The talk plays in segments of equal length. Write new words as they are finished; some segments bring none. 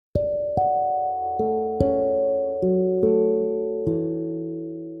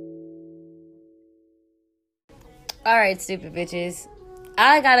Alright, stupid bitches.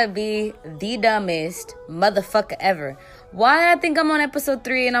 I gotta be the dumbest motherfucker ever. Why I think I'm on episode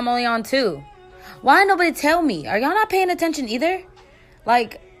 3 and I'm only on 2? Why nobody tell me? Are y'all not paying attention either?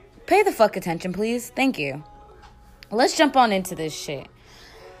 Like, pay the fuck attention, please. Thank you. Let's jump on into this shit.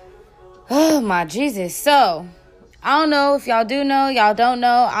 Oh my Jesus. So, I don't know if y'all do know, y'all don't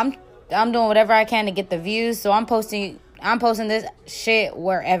know. I'm doing whatever I can to get the views, so I'm posting this shit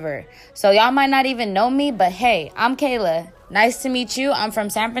wherever. So y'all might not even know me, but hey, I'm Kayla. Nice to meet you. I'm from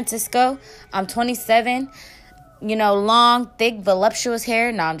San Francisco. I'm 27. You know, long, thick, voluptuous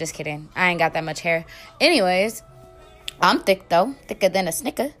hair. No, I'm just kidding. I ain't got that much hair. Anyways, I'm thick though. Thicker than a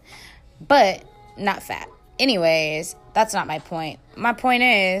Snicker. But not fat. Anyways, that's not my point. My point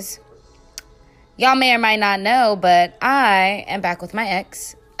is, y'all may or might not know, but I am back with my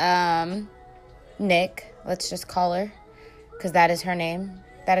ex, Nick. Let's just call her, because that is her name.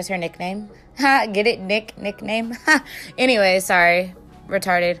 That is her nickname. Get it? Nickname. Anyway, sorry.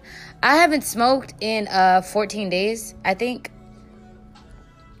 Retarded. I haven't smoked in 14 days, I think.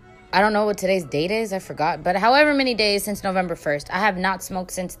 I don't know what today's date is. I forgot. But however many days since November 1st. I have not smoked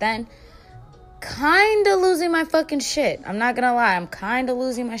since then. Kind of losing my fucking shit. I'm not going to lie. I'm kind of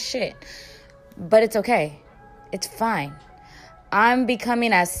losing my shit. But it's okay. It's fine. I'm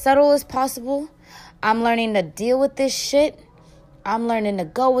becoming as subtle as possible. I'm learning to deal with this shit. I'm learning to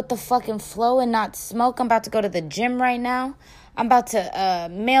go with the fucking flow and not smoke. I'm about to go to the gym right now. I'm about to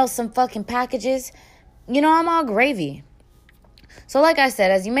mail some fucking packages. You know, I'm all gravy. So like I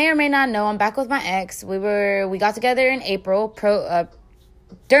said, as you may or may not know, I'm back with my ex. We got together in April,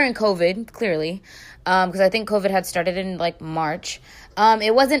 during COVID, clearly. Because I think COVID had started in like March.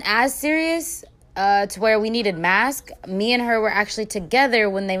 It wasn't as serious to where we needed masks. Me and her were actually together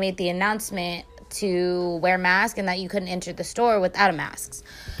when they made the announcement to wear masks and that you couldn't enter the store without a mask.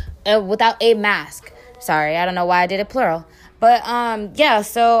 Sorry, I don't know why I did it plural. But yeah,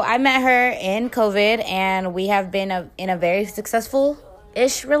 so I met her in COVID and we have been in a very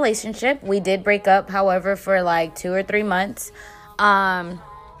successful-ish relationship. We did break up, however, for like 2 or 3 months. So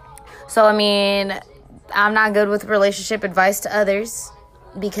I mean, I'm not good with relationship advice to others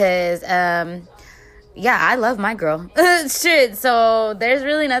because yeah, I love my girl. Shit, so there's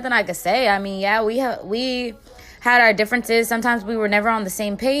really nothing I could say. I mean, yeah, we had our differences. Sometimes we were never on the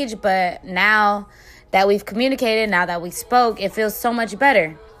same page, but now that we've communicated, now that we spoke, it feels so much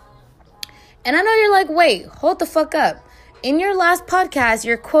better. And I know you're like, wait, hold the fuck up. In your last podcast,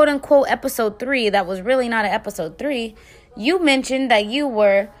 your quote-unquote episode 3, that was really not an episode 3, you mentioned that you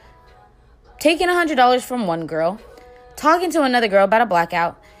were taking $100 from one girl, talking to another girl about a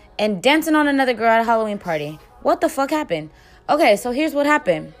blackout, and dancing on another girl at a Halloween party. What the fuck happened? Okay, so here's what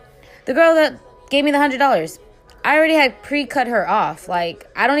happened. The girl that gave me the $100, I already had pre-cut her off. Like,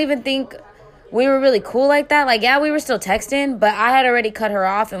 I don't even think we were really cool like that. Like, yeah, we were still texting, but I had already cut her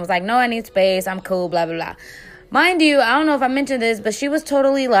off and was like, no, I need space. I'm cool, blah, blah, blah. Mind you, I don't know if I mentioned this, but she was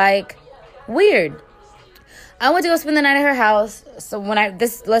totally, like, weird. I went to go spend the night at her house. So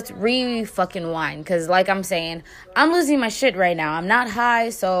let's fucking wind. Because like I'm saying, I'm losing my shit right now. I'm not high,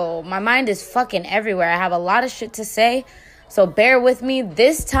 so my mind is fucking everywhere. I have a lot of shit to say. So bear with me.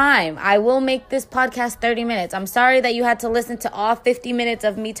 This time, I will make this podcast 30 minutes. I'm sorry that you had to listen to all 50 minutes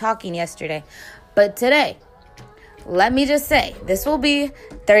of me talking yesterday. But today, let me just say, this will be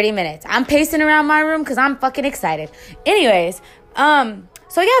 30 minutes. I'm pacing around my room because I'm fucking excited. Anyways,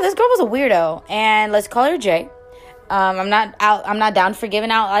 so yeah, this girl was a weirdo, and let's call her Jay. I'm not down for giving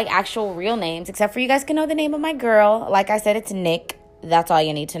out like actual real names, except for you guys can know the name of my girl. Like I said, it's Nick. That's all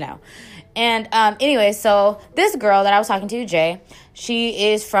you need to know. And anyway, so this girl that I was talking to, Jay,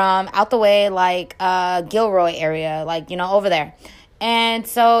 she is from out the way, like Gilroy area, like, you know, over there. And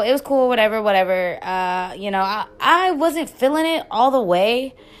so it was cool, whatever. You know, I wasn't feeling it all the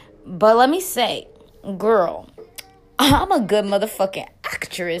way, but let me say, girl, I'm a good motherfucking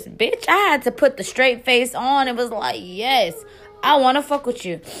actress, bitch. I had to put the straight face on. It was like, yes, I want to fuck with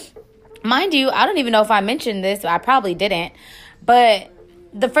you. Mind you, I don't even know if I mentioned this. I probably didn't. But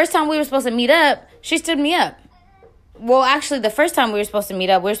the first time we were supposed to meet up, she stood me up. Well, actually, the first time we were supposed to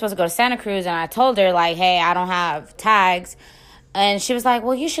meet up, we were supposed to go to Santa Cruz. And I told her, like, hey, I don't have tags. And she was like,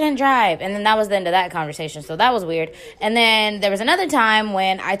 well, you shouldn't drive. And then that was the end of that conversation. So that was weird. And then there was another time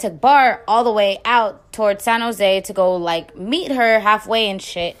when I took Bart all the way out towards San Jose to go, like, meet her halfway and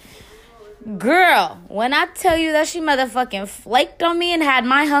shit. Girl, when I tell you that she motherfucking flaked on me and had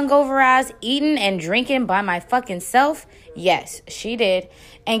my hungover ass eating and drinking by my fucking self, yes, she did.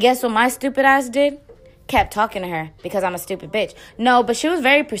 And guess what my stupid ass did? Kept talking to her because I'm a stupid bitch. No, but she was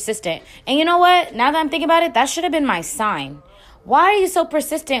very persistent. And you know what? Now that I'm thinking about it, that should have been my sign. Why are you so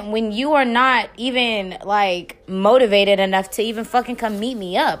persistent when you are not even, like, motivated enough to even fucking come meet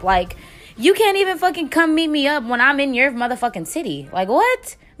me up? Like, you can't even fucking come meet me up when I'm in your motherfucking city. Like,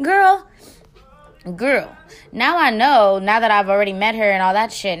 what? Girl. Now I know, now that I've already met her and all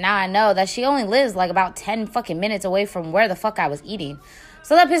that shit, now I know that she only lives, like, about 10 fucking minutes away from where the fuck I was eating.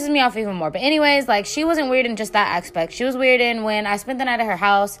 So that pisses me off even more. But anyways, like, she wasn't weird in just that aspect. She was weird in when I spent the night at her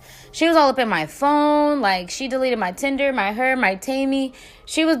house. She was all up in my phone. Like, she deleted my Tinder, my Tammy.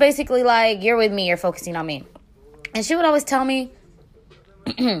 She was basically like, you're with me, you're focusing on me. And she would always tell me,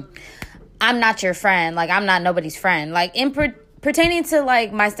 I'm not your friend. Like, I'm not nobody's friend. Like, pertaining to,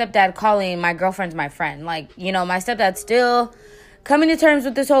 like, my stepdad calling my girlfriends my friend. Like, you know, my stepdad's still coming to terms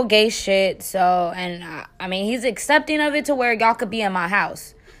with this whole gay shit. So, and I mean, he's accepting of it to where y'all could be in my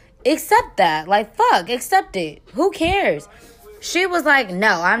house. Accept that. Like, fuck, accept it. Who cares? She was like,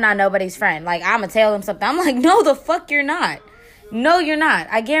 no, I'm not nobody's friend. Like, I'm gonna tell him something. I'm like, no, the fuck you're not. No, you're not.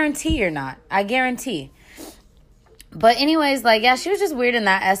 I guarantee you're not. I guarantee. But anyways, like, yeah, she was just weird in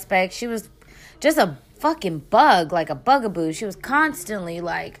that aspect. She was just a fucking bug, like a bugaboo. She was constantly,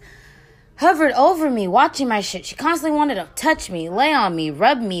 like, hovered over me, watching my shit. She constantly wanted to touch me, lay on me,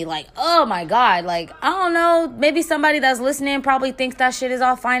 rub me. Like, oh my God. Like, I don't know. Maybe somebody that's listening probably thinks that shit is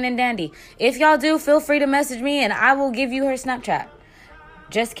all fine and dandy. If y'all do, feel free to message me and I will give you her Snapchat.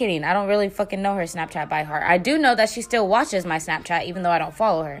 Just kidding. I don't really fucking know her Snapchat by heart. I do know that she still watches my Snapchat, even though I don't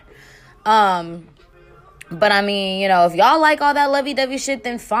follow her. But I mean, you know, if y'all like all that lovey-dovey shit,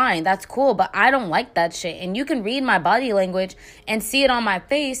 then fine. That's cool. But I don't like that shit. And you can read my body language and see it on my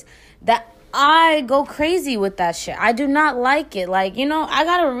face that I go crazy with that shit. I do not like it. Like, you know, I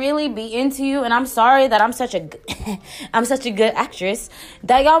gotta really be into you. And I'm sorry that I'm such a good actress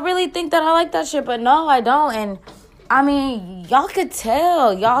that y'all really think that I like that shit. But no, I don't. And I mean, y'all could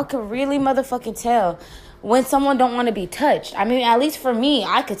tell. Y'all could really motherfucking tell when someone don't want to be touched. I mean, at least for me,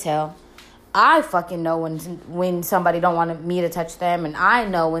 I could tell. I fucking know when somebody don't want me to touch them, and I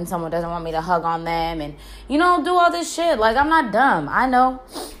know when someone doesn't want me to hug on them, and, you know, do all this shit. Like, I'm not dumb. I know.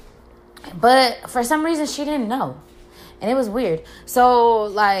 But for some reason, she didn't know. And it was weird. So,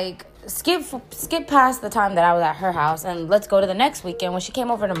 like, skip past the time that I was at her house, and let's go to the next weekend when she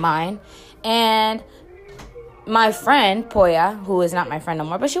came over to mine. And my friend, Poya, who is not my friend no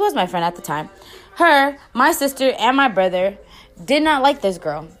more, but she was my friend at the time, her, my sister, and my brother did not like this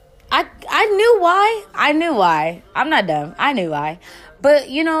girl. I knew why. I knew why. I'm not dumb. I knew why. But,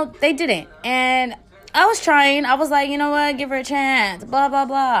 you know, they didn't. And I was trying. I was like, you know what? Give her a chance. Blah, blah,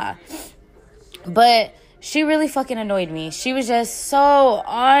 blah. But she really fucking annoyed me. She was just so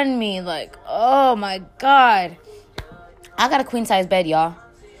on me. Like, oh, my God. I got a queen-size bed, y'all.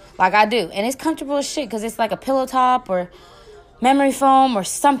 Like, I do. And it's comfortable as shit because it's like a pillow top or memory foam or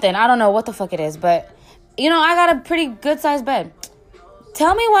something. I don't know what the fuck it is. But, you know, I got a pretty good-sized bed.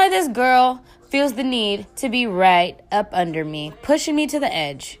 Tell me why this girl feels the need to be right up under me, pushing me to the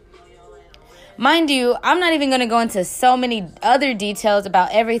edge. Mind you, I'm not even going to go into so many other details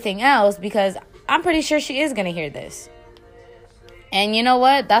about everything else because I'm pretty sure she is going to hear this. And you know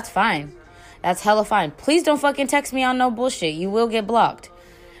what? That's fine. That's hella fine. Please don't fucking text me on no bullshit. You will get blocked.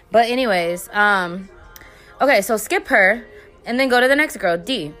 But anyways, okay, so skip her and then go to the next girl,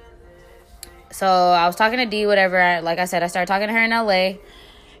 D. So I was talking to D, whatever. Like I said, I started talking to her in LA.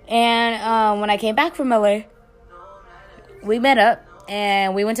 And when I came back from LA, we met up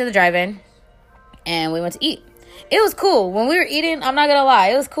and we went to the drive-in and we went to eat. It was cool. When we were eating, I'm not going to lie,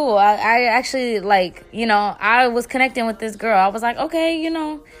 it was cool. I actually, like, you know, I was connecting with this girl. I was like, okay, you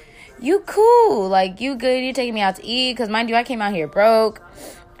know, you cool. Like, you good. You taking me out to eat. Because, mind you, I came out here broke.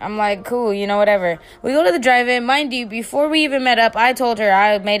 I'm like, cool, you know, whatever. We go to the drive-in. Mind you, before we even met up, I told her,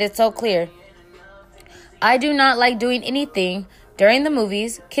 I made it so clear. I do not like doing anything during the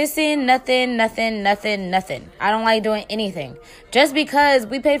movies. Kissing, nothing. I don't like doing anything. Just because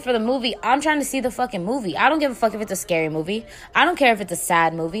we paid for the movie, I'm trying to see the fucking movie. I don't give a fuck if it's a scary movie. I don't care if it's a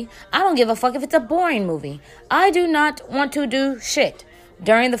sad movie. I don't give a fuck if it's a boring movie. I do not want to do shit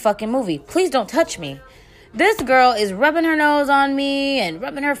during the fucking movie. Please don't touch me. This girl is rubbing her nose on me and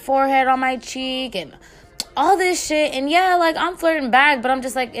rubbing her forehead on my cheek and all this shit. And yeah, like, I'm flirting back, but I'm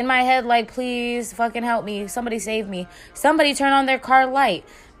just like in my head, like, please fucking help me. Somebody save me. Somebody turn on their car light.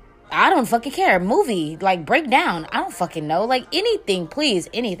 I don't fucking care. Movie, like, break down. I don't fucking know. Like, anything, please,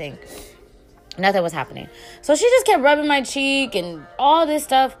 anything. Nothing was happening. So she just kept rubbing my cheek and all this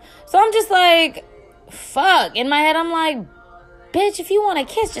stuff. So I'm just like, fuck. In my head, I'm like, bitch, if you want a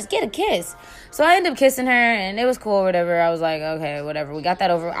kiss, just get a kiss. So I ended up kissing her, and it was cool or whatever. I was like, okay, whatever. We got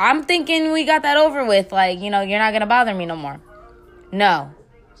that over. I'm thinking we got that over with. Like, you know, you're not going to bother me no more. No.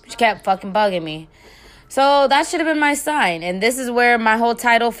 She kept fucking bugging me. So that should have been my sign. And this is where my whole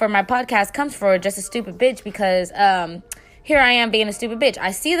title for my podcast comes from, Just a Stupid Bitch, because here I am being a stupid bitch.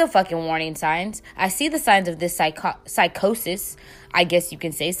 I see the fucking warning signs. I see the signs of this psychosis, I guess you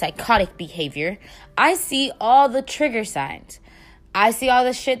can say, psychotic behavior. I see all the trigger signs. I see all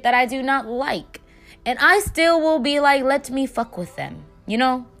the shit that I do not like. And I still will be like, let me fuck with them. You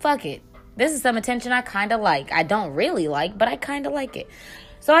know, fuck it. This is some attention I kind of like. I don't really like, but I kind of like it.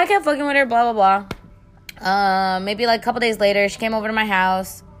 So I kept fucking with her, blah, blah, blah. Maybe like a couple days later, she came over to my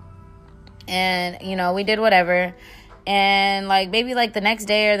house and, you know, we did whatever. And like maybe like the next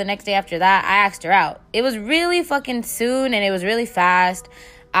day or the next day after that, I asked her out. It was really fucking soon and it was really fast.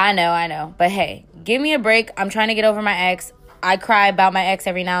 I know. But hey, give me a break. I'm trying to get over my ex. I cry about my ex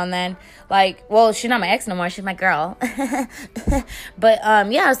every now and then. Like, well, she's not my ex no more. She's my girl. But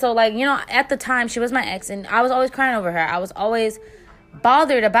yeah, so like, you know, at the time she was my ex and I was always crying over her. I was always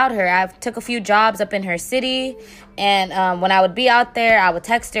bothered about her. I took a few jobs up in her city, and when I would be out there, I would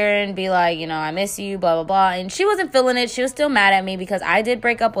text her and be like, you know, I miss you, blah blah blah. And she wasn't feeling it. She was still mad at me because I did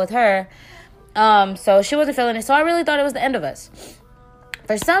break up with her. So she wasn't feeling it. So I really thought it was the end of us.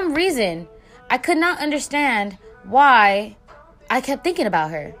 For some reason, I could not understand why I kept thinking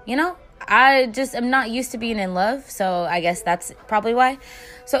about her. You know, I just am not used to being in love, so I guess that's probably why.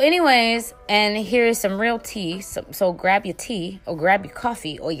 So anyways, and here's some real tea. So grab your tea or grab your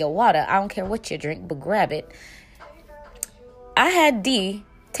coffee or your water. I don't care what you drink, but grab it. I had D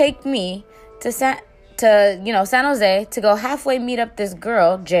take me to San Jose to go halfway meet up this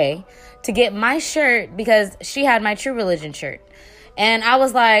girl, J, to get my shirt because she had my True Religion shirt. And I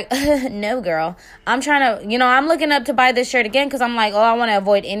was like, no, girl, I'm trying to, you know, I'm looking up to buy this shirt again because I'm like, oh, I want to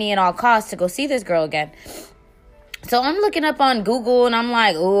avoid any and all costs to go see this girl again. So I'm looking up on Google and I'm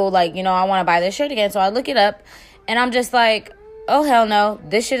like, oh, like, you know, I want to buy this shirt again. So I look it up and I'm just like, oh, hell no.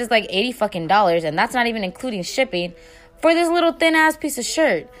 This shit is like $80 fucking, and that's not even including shipping for this little thin ass piece of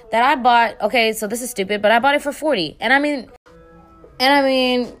shirt that I bought. Okay, so this is stupid, but I bought it for $40. And I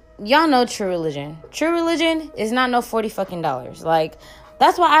mean, y'all know True Religion. True Religion is not no $40 fucking. Like,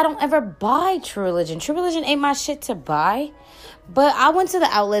 that's why I don't ever buy True Religion. True Religion ain't my shit to buy. But I went to the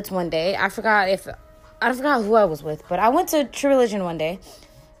outlets one day. I forgot who I was with, but I went to True Religion one day.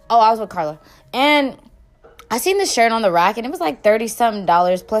 Oh, I was with Carla. And I seen this shirt on the rack, and it was like $30-something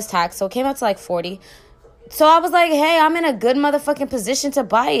plus tax, so it came out to like $40. So I was like, hey, I'm in a good motherfucking position to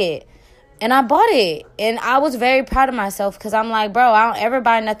buy it. And I bought it. And I was very proud of myself because I'm like, bro, I don't ever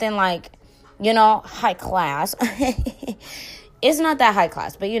buy nothing like, you know, high class. It's not that high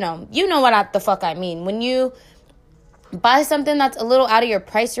class, but you know what the fuck I mean. When you buy something that's a little out of your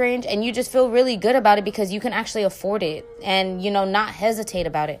price range and you just feel really good about it because you can actually afford it and, you know, not hesitate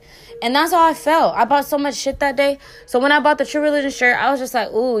about it. And that's how I felt. I bought so much shit that day. So when I bought the True Religion shirt, I was just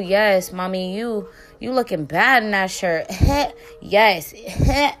like, ooh, yes, mommy, you looking bad in that shirt. Yes.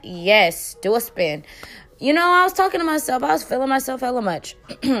 Yes. Do a spin. You know, I was talking to myself. I was feeling myself hella much.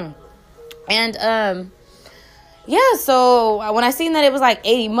 And, yeah, so when I seen that it was like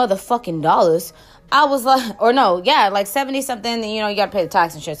 $80 motherfucking, I was like, or no, yeah, like 70 something, you know, you gotta pay the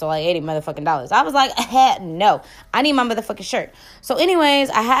tax and shit, so like $80 motherfucking. I was like, no, I need my motherfucking shirt. So anyways,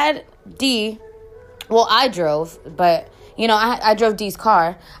 I had D, well, I drove, but, you know, I drove D's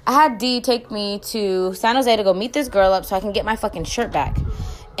car. I had D take me to San Jose to go meet this girl up so I can get my fucking shirt back.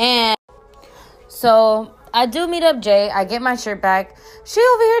 And so I do meet up Jay, I get my shirt back. She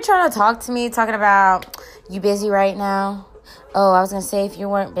over here trying to talk to me, talking about, you busy right now? Oh, I was going to say, if you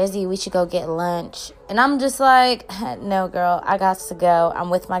weren't busy, we should go get lunch. And I'm just like, no, girl, I got to go. I'm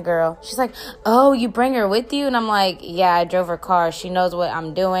with my girl. She's like, oh, you bring her with you? And I'm like, yeah, I drove her car. She knows what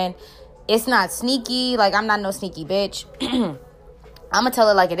I'm doing. It's not sneaky. Like, I'm not no sneaky bitch. I'm going to tell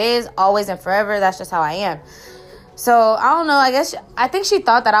it like it is, always and forever. That's just how I am. So, I don't know. I think she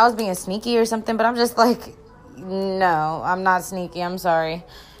thought that I was being sneaky or something. But I'm just like, no, I'm not sneaky. I'm sorry.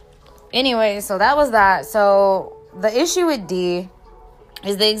 Anyway, so that was that. So the issue with D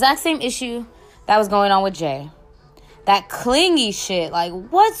is the exact same issue that was going on with Jay. That clingy shit. Like,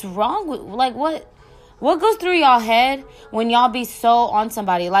 what's wrong with, like, what goes through y'all head when y'all be so on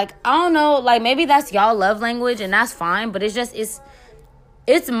somebody? Like, I don't know, like, maybe that's y'all love language and that's fine, but it's just,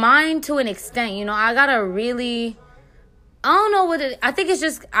 it's mine to an extent, you know. I gotta really, I don't know what it, I think it's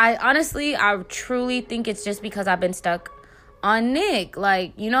just, I truly think it's just because I've been stuck on Nick.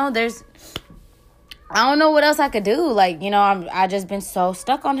 Like, you know, I don't know what else I could do. Like, you know, I just been so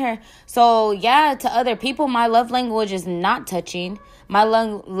stuck on her. So, yeah, to other people, my love language is not touching. My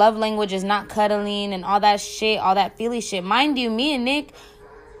love language is not cuddling and all that shit, all that feely shit. Mind you, me and Nick,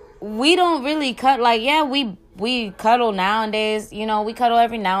 we don't really cut. Like, yeah, we we cuddle nowadays. You know, we cuddle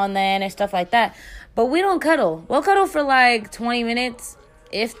every now and then and stuff like that. But we don't cuddle. We'll cuddle for like 20 minutes,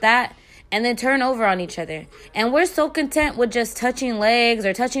 if that, and then turn over on each other. And we're so content with just touching legs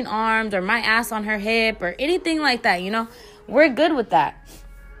or touching arms or my ass on her hip or anything like that, you know? We're good with that.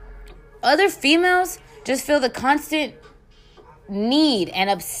 Other females just feel the constant need and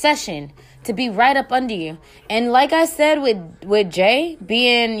obsession to be right up under you. And like I said with Jay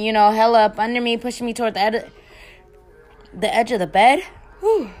being, you know, hella up under me, pushing me toward the edge of the bed.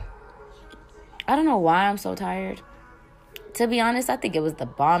 Whew. I don't know why I'm so tired. To be honest, I think it was the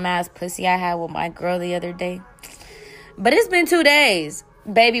bomb-ass pussy I had with my girl the other day. But it's been 2 days.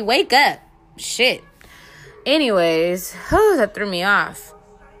 Baby, wake up. Shit. Anyways, that threw me off.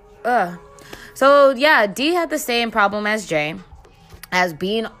 So, yeah, D had the same problem as Jay. As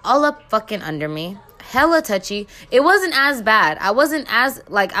being all up fucking under me. Hella touchy. It wasn't as bad. I wasn't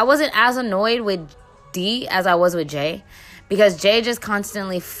as annoyed with D as I was with Jay. Because Jay just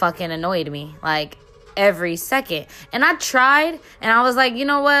constantly fucking annoyed me. Like, every second. And I tried. And I was like, you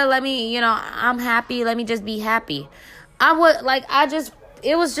know what? I'm happy. Let me just be happy.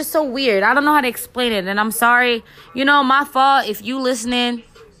 It was just so weird. I don't know how to explain it. And I'm sorry. You know, my fault if you listening.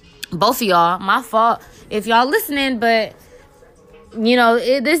 Both of y'all. My fault if y'all listening. But, you know,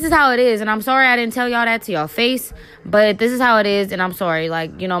 this is how it is. And I'm sorry I didn't tell y'all that to y'all face. But this is how it is. And I'm sorry.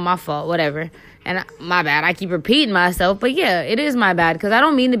 Like, you know, my fault. Whatever. And my bad. I keep repeating myself. But yeah, it is my bad. Because I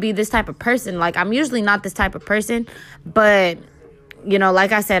don't mean to be this type of person. Like, I'm usually not this type of person. But, you know,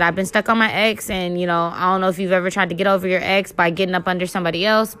 like I said, I've been stuck on my ex. And, you know, I don't know if you've ever tried to get over your ex by getting up under somebody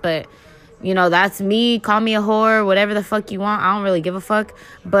else. But, you know, that's me. Call me a whore. Whatever the fuck you want. I don't really give a fuck.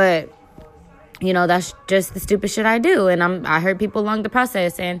 But, you know, that's just the stupid shit I do. And I hurt people along the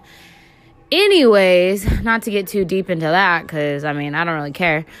process. And anyways, not to get too deep into that. Because, I mean, I don't really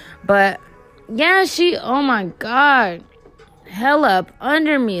care. But yeah, oh my God, hell up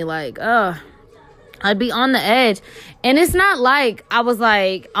under me, like, I'd be on the edge, and it's not like I was,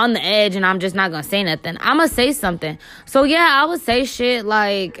 like, on the edge, and I'm just not gonna say nothing. I'm gonna say something. So, yeah, I would say shit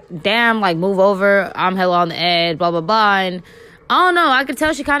like, damn, like, move over, I'm hella on the edge, blah, blah, blah, and I don't know, I could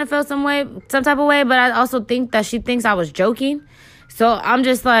tell she kind of felt some type of way, but I also think that she thinks I was joking, so I'm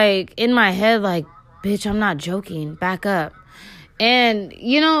just, like, in my head, like, bitch, I'm not joking, back up. And,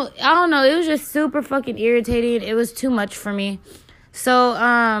 you know, I don't know. It was just super fucking irritating. It was too much for me. So,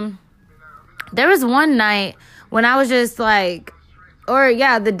 there was one night when I was just like,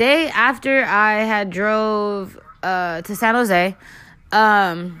 the day after I had drove to San Jose,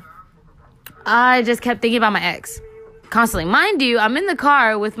 I just kept thinking about my ex constantly. Mind you, I'm in the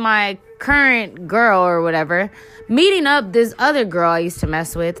car with my current girl or whatever, meeting up this other girl I used to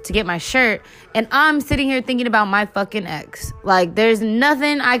mess with to get my shirt, and I'm sitting here thinking about my fucking ex. Like, there's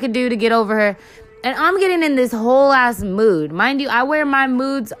nothing I could do to get over her, and I'm getting in this whole ass mood. Mind you, I wear my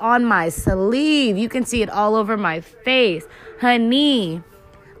moods on my sleeve. You can see it all over my face. Honey,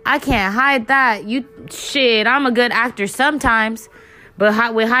 I can't hide that. I'm a good actor sometimes,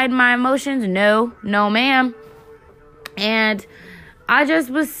 but with hiding my emotions, no ma'am. And I just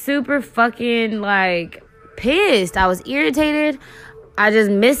was super fucking, like, pissed. I was irritated. I just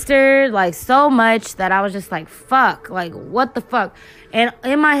missed her, like, so much that I was just like, fuck. Like, what the fuck? And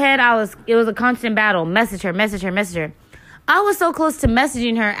in my head, it was a constant battle. Message her. I was so close to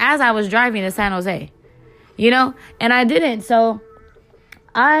messaging her as I was driving to San Jose. You know? And I didn't. So,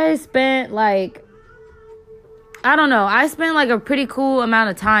 I spent, like, a pretty cool amount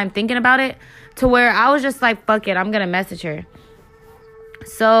of time thinking about it to where I was just like, fuck it, I'm going to message her.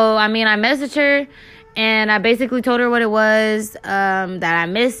 So, I mean, I messaged her, and I basically told her what it was, that I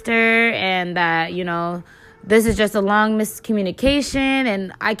missed her, and that, you know, this is just a long miscommunication,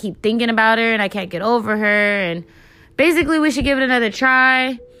 and I keep thinking about her, and I can't get over her, and basically we should give it another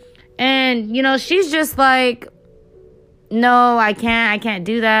try. And, you know, she's just like, no, I can't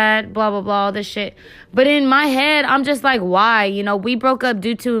do that, blah, blah, blah, all this shit. But in my head, I'm just like, why? You know, we broke up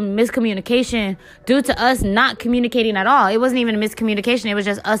due to miscommunication, due to us not communicating at all. It wasn't even a miscommunication. It was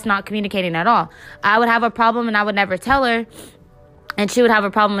just us not communicating at all. I would have a problem and I would never tell her, and she would have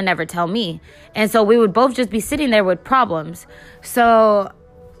a problem and never tell me. And so we would both just be sitting there with problems. So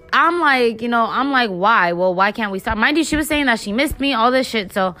I'm like, why? Well, why can't we stop? Mind you, she was saying that she missed me, all this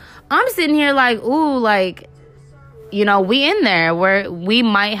shit. So I'm sitting here like, ooh, like, you know, we in there where we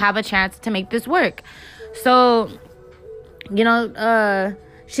might have a chance to make this work. So, you know,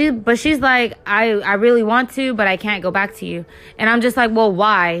 she's like, I really want to, but I can't go back to you. And I'm just like, well,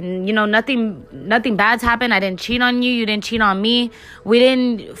 why? And, you know, nothing bad's happened. I didn't cheat on you. You didn't cheat on me. We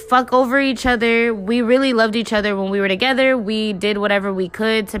didn't fuck over each other. We really loved each other when we were together. We did whatever we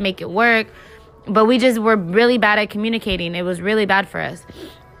could to make it work. But we just were really bad at communicating. It was really bad for us.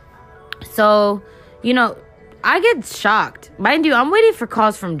 So, I get shocked. Mind you, I'm waiting for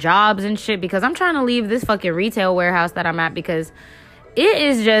calls from jobs and shit because I'm trying to leave this fucking retail warehouse that I'm at because it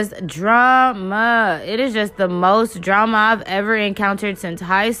is just drama. It is just the most drama I've ever encountered since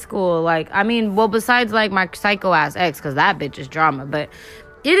high school. Besides, my psycho-ass ex, because that bitch is drama. But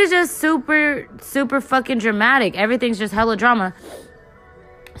it is just super, super fucking dramatic. Everything's just hella drama.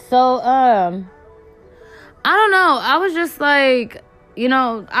 So, I don't know. I was just I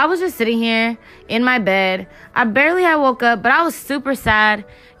was just sitting here in my bed. I barely had woke up, but I was super sad,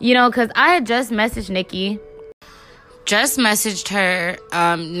 because I had just messaged Nikki. Just messaged her,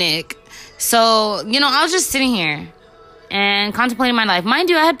 Nick. So, I was just sitting here and contemplating my life. Mind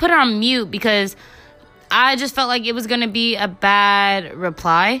you, I had put her on mute because I just felt like it was going to be a bad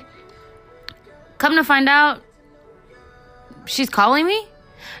reply. Come to find out, she's calling me.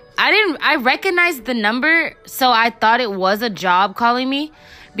 I recognized the number, so I thought it was a job calling me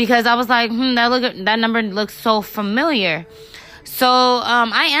because I was like, that number looks so familiar. So,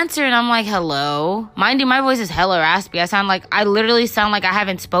 I answer and I'm like, hello. Mind you, my voice is hella raspy. I literally sound like I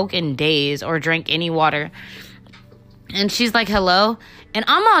haven't spoken in days or drank any water. And she's like, hello. And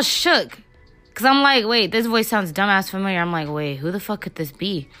I'm all shook. Because I'm like, wait, this voice sounds dumbass familiar. I'm like, wait, who the fuck could this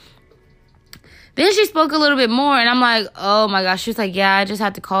be? Then she spoke a little bit more and I'm like, oh my gosh. She was like, yeah, I just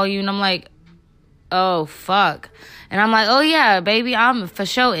had to call you. And I'm like, oh, fuck. And I'm like, oh yeah, baby, I'm for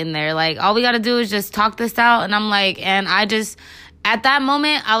sure in there. All we got to do is just talk this out. And I'm like, at that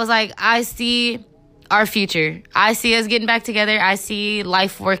moment, I was like, I see our future. I see us getting back together. I see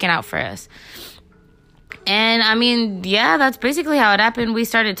life working out for us. And yeah, that's basically how it happened. We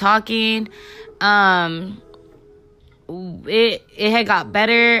started talking. It had got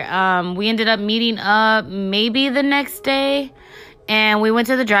better. We ended up meeting up maybe the next day. And we went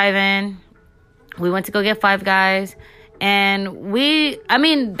to the drive-in. We went to go get Five Guys. And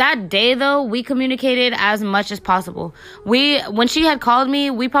that day, though, we communicated as much as possible. When she had called me,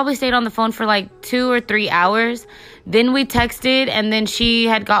 we probably stayed on the phone for 2 or 3 hours. Then we texted, and then she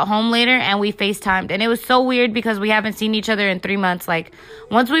had got home later, and we FaceTimed. And it was so weird because we haven't seen each other in 3 months.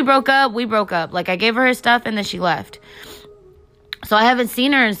 Once we broke up, we broke up. I gave her stuff, and then she left. So I haven't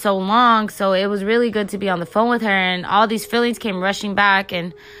seen her in so long, so it was really good to be on the phone with her, and all these feelings came rushing back,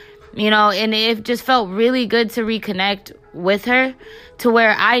 and and it just felt really good to reconnect with her to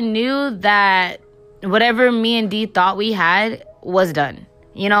where I knew that whatever me and Dee thought we had was done,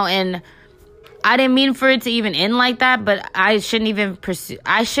 and I didn't mean for it to even end like that, but I shouldn't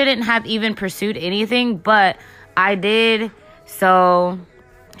have even pursued anything, but I did. So,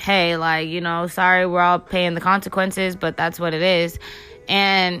 hey, sorry, we're all paying the consequences, but that's what it is.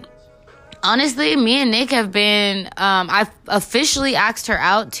 And honestly, me and Nick have been, I officially asked her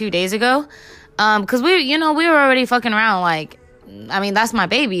out 2 days ago. Cause we were already fucking around. That's my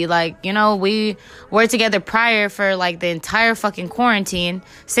baby. We were together prior for the entire fucking quarantine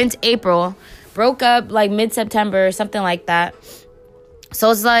since April, broke up mid-September or something like that.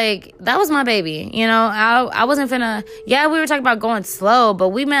 So it's that was my baby. I wasn't finna, we were talking about going slow, but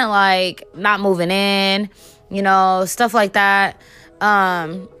we meant not moving in, stuff like that.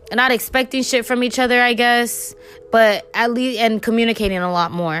 Not expecting shit from each other, I guess, but at least, and communicating a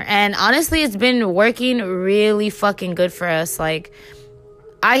lot more. And honestly, it's been working really fucking good for us. I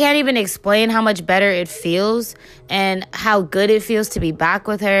can't even explain how much better it feels and how good it feels to be back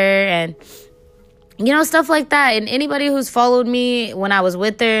with her and, stuff like that. And anybody who's followed me when I was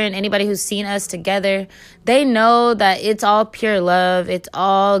with her and anybody who's seen us together, they know that it's all pure love. It's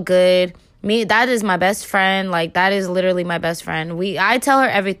all good. That is my best friend. That is literally my best friend. I tell her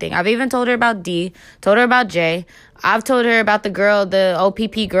everything. I've even told her about D, told her about J. I've told her about the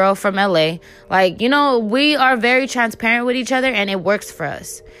OPP girl from LA. We are very transparent with each other and it works for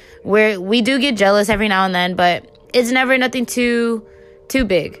us. We do get jealous every now and then, but it's never nothing too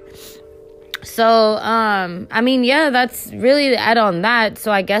big. So, that's really it on that.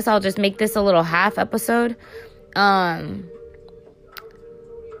 So I guess I'll just make this a little half episode.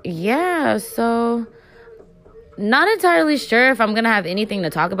 Yeah, so not entirely sure if I'm going to have anything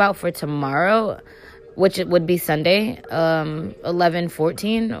to talk about for tomorrow, which it would be Sunday,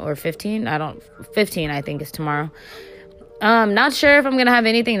 11/14 or 15. 15, I think is tomorrow. Not sure if I'm going to have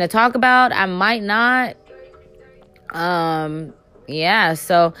anything to talk about. I might not. Yeah,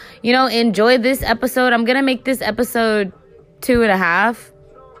 so, enjoy this episode. I'm going to make this episode 2.5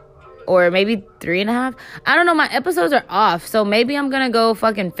 or maybe 3.5. I don't know. My episodes are off, so maybe I'm gonna go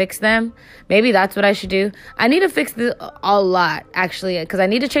fucking fix them. Maybe that's what I should do. I need to fix this a lot, actually, because I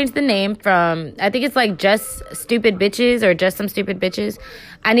need to change the name from, I think it's like Just Stupid Bitches or Just Some Stupid Bitches.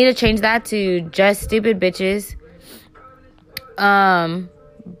 I need to change that to Just Stupid Bitches.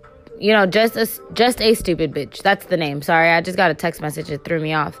 Just a stupid bitch. That's the name. Sorry, I just got a text message. It threw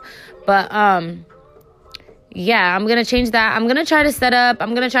me off. But yeah, I'm gonna change that. I'm gonna try to set up.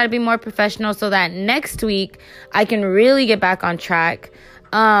 I'm gonna try to be more professional so that next week I can really get back on track,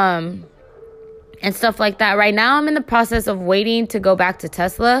 and stuff like that. Right now, I'm in the process of waiting to go back to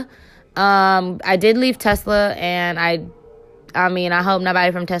Tesla. I did leave Tesla, and I hope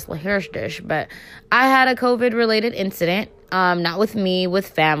nobody from Tesla hears this, but I had a COVID-related incident. Not with me, with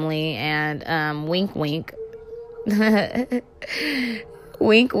family, and wink, wink.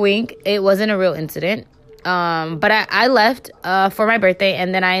 Wink, wink. It wasn't a real incident. But I left for my birthday,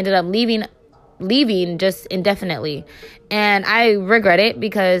 and then I ended up leaving just indefinitely. And I regret it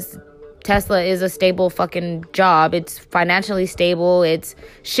because Tesla is a stable fucking job. It's financially stable. It's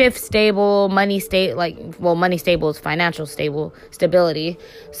shift stable, money stable is financial stability.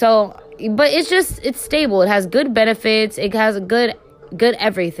 So, but it's stable. It has good benefits. It has good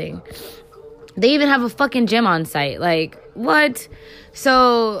everything. They even have a fucking gym on site. Like, what?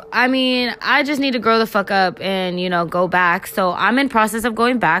 So, I just need to grow the fuck up and, go back. So, I'm in process of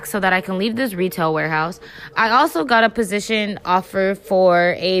going back so that I can leave this retail warehouse. I also got a position offer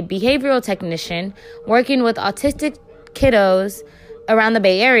for a behavioral technician working with autistic kiddos around the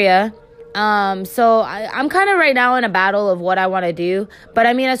Bay Area. So I'm kind of right now in a battle of what I want to do. But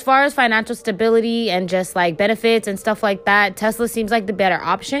as far as financial stability and just like benefits and stuff like that, Tesla seems like the better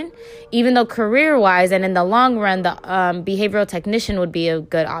option, even though career wise and in the long run, the behavioral technician would be a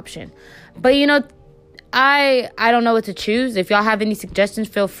good option. But I don't know what to choose. If y'all have any suggestions,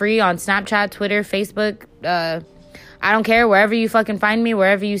 feel free on Snapchat, Twitter, Facebook. I don't care, wherever you fucking find me,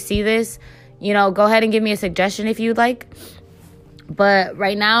 wherever you see this, go ahead and give me a suggestion if you'd like. But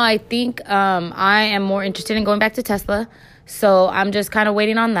right now, I think I am more interested in going back to Tesla. So I'm just kind of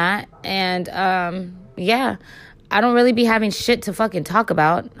waiting on that. And yeah, I don't really be having shit to fucking talk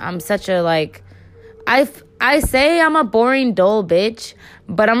about. I'm such a I say I'm a boring, dull bitch,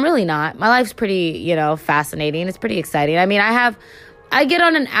 but I'm really not. My life's pretty, fascinating. It's pretty exciting. I get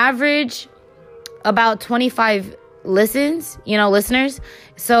on an average about 25 listeners.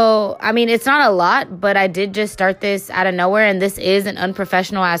 So, it's not a lot, but I did just start this out of nowhere, and this is an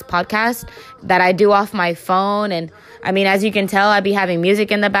unprofessional ass podcast that I do off my phone. And as you can tell, I be having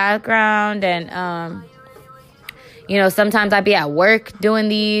music in the background, and sometimes I be at work doing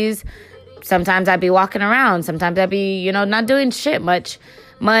these. Sometimes I be walking around. Sometimes I be, not doing shit much.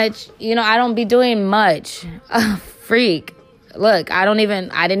 I don't be doing much. Freak. Look, I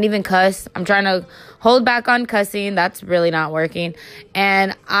didn't even cuss. I'm trying to hold back on cussing. That's really not working.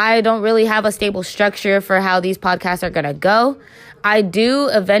 And I don't really have a stable structure for how these podcasts are going to go. I do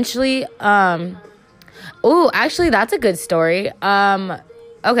eventually, actually, that's a good story.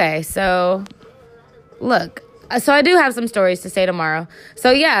 Okay, so look. So I do have some stories to say tomorrow.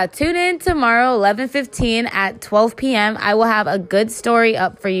 So yeah, tune in tomorrow, 11:15 at 12 p.m. I will have a good story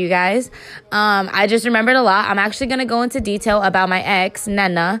up for you guys. I just remembered a lot. I'm actually going to go into detail about my ex,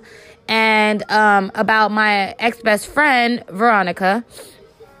 Nena, and about my ex-best friend, Veronica.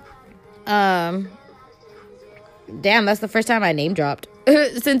 Damn, that's the first time I name dropped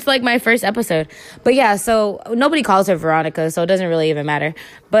since my first episode. But yeah, so nobody calls her Veronica, so it doesn't really even matter.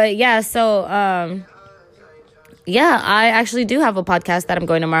 But yeah, so yeah, I actually do have a podcast that I'm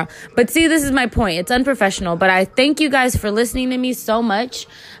going tomorrow. But see, this is my point. It's unprofessional. But I thank you guys for listening to me so much.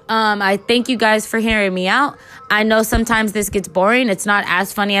 I thank you guys for hearing me out. I know sometimes this gets boring. It's not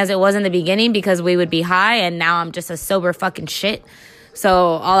as funny as it was in the beginning because we would be high. And now I'm just a sober fucking shit. So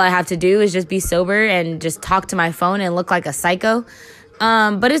all I have to do is just be sober and just talk to my phone and look like a psycho.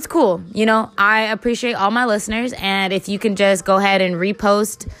 But it's cool. I appreciate all my listeners. And if you can just go ahead and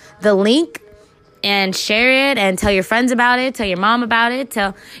repost the link and share it and tell your friends about it, tell your mom about it,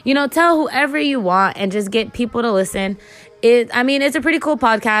 tell whoever you want and just get people to listen. It's a pretty cool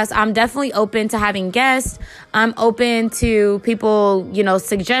podcast. I'm definitely open to having guests. I'm open to people,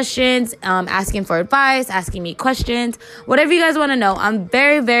 suggestions, asking for advice, asking me questions, whatever you guys want to know. I'm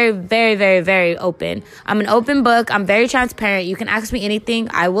very, very, very, very, very open. I'm an open book. I'm very transparent. You can ask me anything.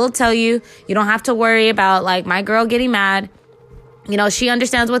 I will tell you. You don't have to worry about my girl getting mad. She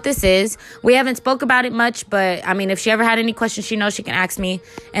understands what this is. We haven't spoke about it much, but if she ever had any questions, she knows she can ask me.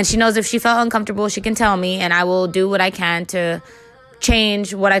 And she knows if she felt uncomfortable, she can tell me, and I will do what I can to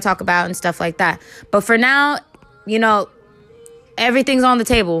change what I talk about and stuff like that. But for now, Everything's on the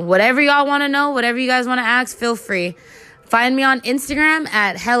table. Whatever y'all want to know, whatever you guys want to ask, feel free. Find me on Instagram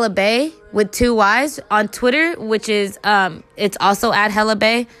at HellaBay with 2 Y's. On Twitter, which is, it's also at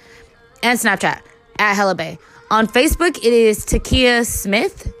HellaBay. And Snapchat at HellaBay. On Facebook, it is Takia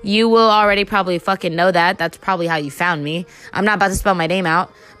Smith. You will already probably fucking know that. That's probably how you found me. I'm not about to spell my name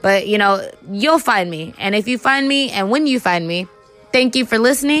out. But, you know, you'll find me. And if you find me, and when you find me, thank you for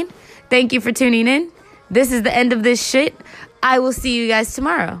listening. Thank you for tuning in. This is the end of this shit. I will see you guys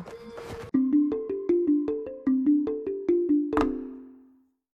tomorrow.